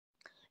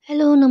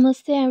Hello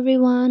नमस्ते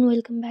everyone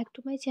welcome back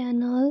to my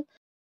channel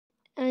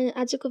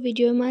आजको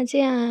भिडियोमा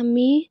चाहिँ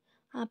हामी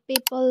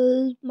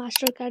PayPal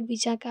master card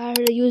visa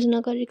card use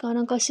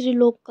नगरिकन कसरी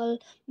लोकल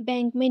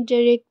ब्याङ्कमै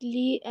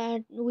डाइरेक्टली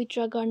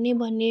विथड्र गर्ने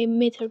भन्ने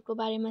मेथडको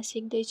बारेमा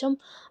सिक्दैछौँ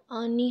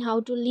अनि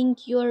how to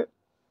link your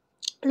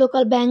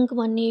local bank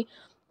भन्ने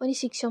पनि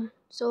सिक्छौँ।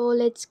 So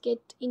let's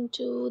get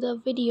into the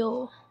video.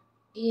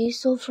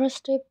 So first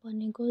step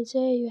भनेको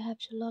चाहिँ you have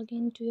to log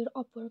in to your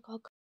Upwork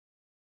account.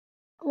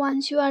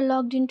 Once you are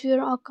logged into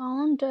your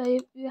account,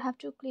 you have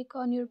to click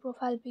on your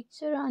profile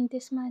picture अनि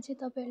त्यसमा चाहिँ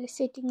तपाईहरुले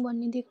setting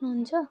भन्ने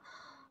देख्नुहुन्छ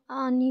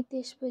अनि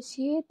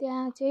त्यसपछि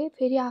त्यहाँ चाहिँ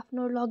फेरि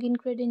आफ्नो लगइन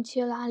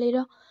क्रेडेन्शियल हालेर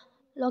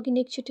लगइन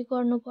एकचोटि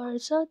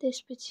गर्नुपर्छ।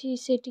 त्यसपछि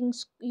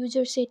सेटिङ्स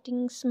युजर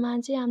सेटिङ्समा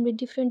चाहिँ हामीले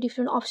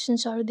डिफ्रेन्ट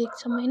अप्सन्सहरु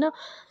देख्छौं हैन।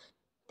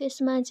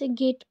 त्यसमा चाहिँ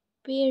गेट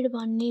पेड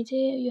भन्ने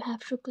चाहिँ you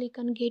have to click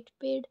on get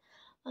paid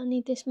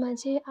अनि त्यसमा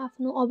चाहिँ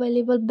आफ्नो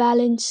अवेलेबल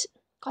ब्यालेन्स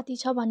कति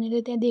छ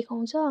भनेर त्यहाँ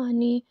देखाउँछ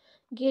अनि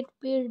गेट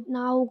पेड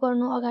नाउ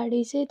गर्नु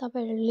अगाडि चाहिँ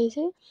तपाईहरुले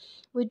चाहिँ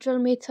विथड्रल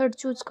मेथड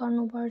चुज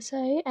गर्नुपर्छ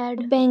है।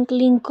 एड ब्याङ्क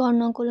लिङ्क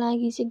गर्नको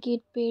लागि चाहिँ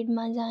गेट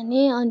पेडमा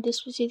जाने अनि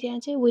त्यसपछि त्यहाँ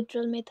चाहिँ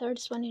विथड्रल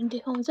मेथड्स भनेर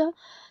देखाउँछ।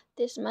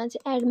 त्यसमा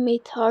चाहिँ एड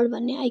मेथड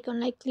भन्ने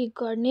आइकनलाई क्लिक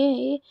गर्ने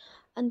है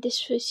अनि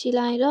त्यसपछि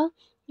लाएर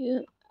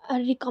यो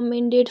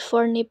रिकमेन्डेड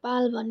फर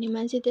नेपाल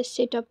भन्नेमा चाहिँ त्यस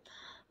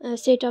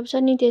सेटअप छ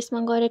नि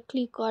त्यसमा गएर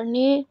क्लिक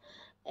गर्ने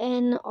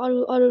एन्ड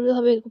अरू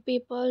तपाईहरुको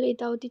पेपल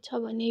यताउति छ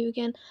भने यु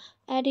क्यान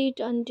एड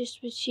इट अनि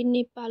त्यसपछि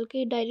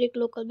नेपालकै डाइरेक्ट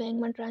लोकल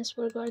ब्याङ्कमा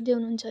ट्रान्सफर गर्दै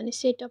हुनुहुन्छ भने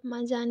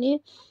सेटअपमा जाने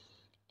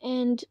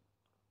एन्ड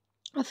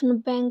आफ्नो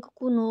ब्याङ्क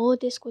कुन हो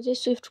त्यसको चाहिँ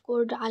स्विफ्ट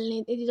कोड हाल्ने।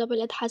 यदि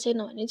तपाईलाई थाहा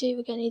छैन भने चाहिँ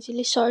you can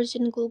easily search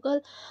in Google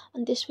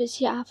अनि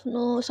त्यसपछि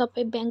आफ्नो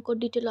सबै ब्याङ्कको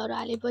डिटेलहरु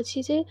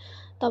हालेपछि चाहिँ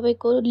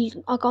तपाईको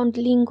अकाउन्ट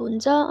लिङ्क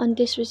हुन्छ अनि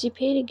त्यसपछि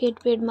फेरि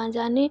गेट पेडमा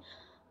जाने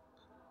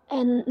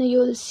and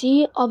you will see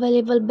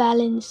available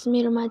balance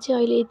मेरोमा चाहिँ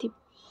अहिले यति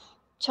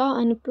छ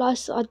अनि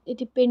प्लस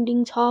यति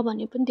पेन्डिङ छ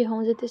भन्ने पनि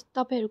देखाउँछ। त्यस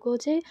तपाईहरुको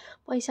चाहिँ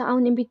पैसा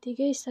आउने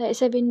बित्तिकै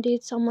 7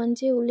 डेजसम्म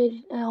चाहिँ उसले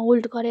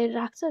होल्ड गरेर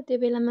राख्छ। त्यो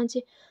बेलामा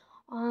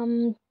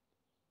चाहिँ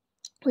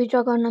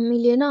विथड्र गर्न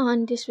मिलेन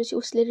अनि त्यसपछि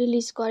उसले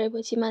रिलिज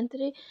गरेपछि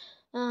मात्रै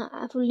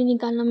आफूले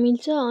निकाल्न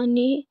मिल्छ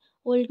अनि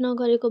होल्ड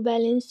नगरेको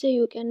ब्यालेन्स चाहिँ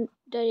you can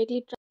directly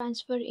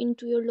transfer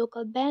into your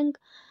local bank.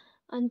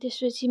 अनि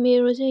त्यसपछि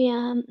मेरो चाहिँ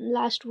यहाँ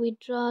लास्ट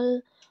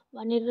विथड्रल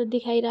भनेर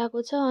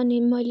देखाइरहेको छ अनि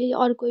मैले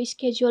अर्को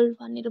स्केड्युल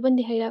भनेर पनि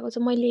देखाइरहेको छ।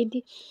 मैले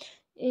यदि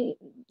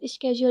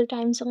स्केड्युल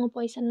टाइमसँग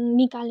पैसा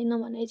निकालेन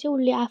भने चाहिँ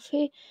उसले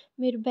आफै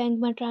मेरो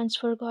ब्याङ्कमा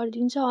ट्रान्सफर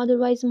गरिदिन्छ।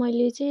 अदरवाइज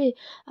मैले चाहिँ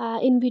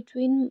इन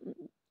बिट्विन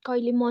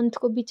कहिले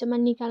मन्थको बिचमा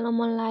निकाल्न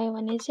मन लाग्यो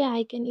भने चाहिँ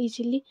I can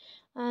easily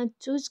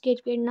choose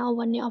get paid now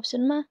भन्ने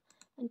अप्सनमा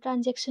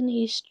ट्रान्ज्याक्सन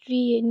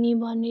हिस्ट्री हेर्ने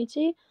भने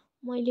चाहिँ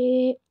मैले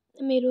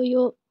मेरो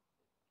यो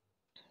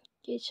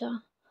के छ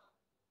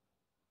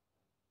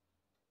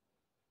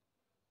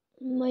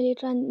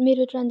मैले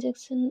मेरो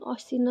ट्रान्ज्याक्सन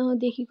अस्ति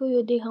नदेखिको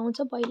यो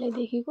देखाउँछ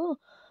पहिलादेखिको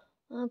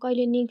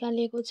कहिले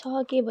निकालेको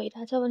छ के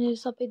भइरहेछ भनेर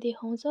सबै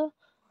देखाउँछ।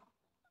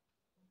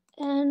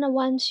 And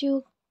once you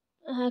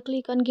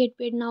click on get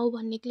paid now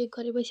भन्ने क्लिक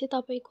गरेपछि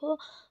तपाईको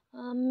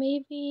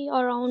मेबी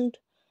अराउन्ड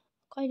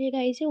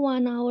कहिलेकाहीँ चाहिँ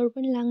 1 आवर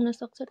पनि लाग्न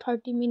सक्छ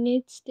 30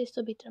 मिनट्स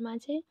त्यस्तो भित्रमा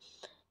चाहिँ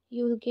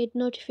यु विल गेट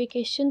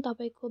नोटिफिकेसन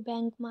तपाईको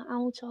ब्याङ्कमा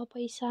आउँछ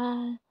पैसा।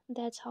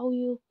 That's how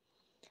you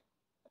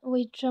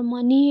withdraw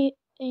money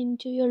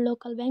into your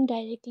local bank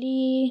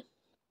directly.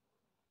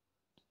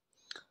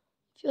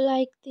 If you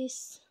like this,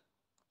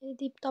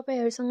 यदि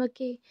तपाईहरुसँग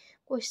के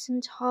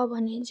क्वेशन छ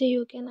भने चाहिँ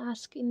you can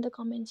ask in the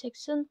comment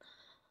section.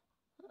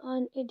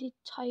 And यदि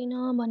छैन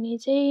भने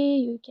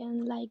चाहिँ you can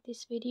like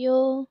this video,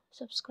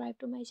 subscribe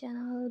to my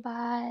channel.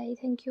 Bye.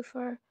 Thank you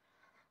for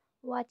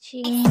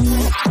watching.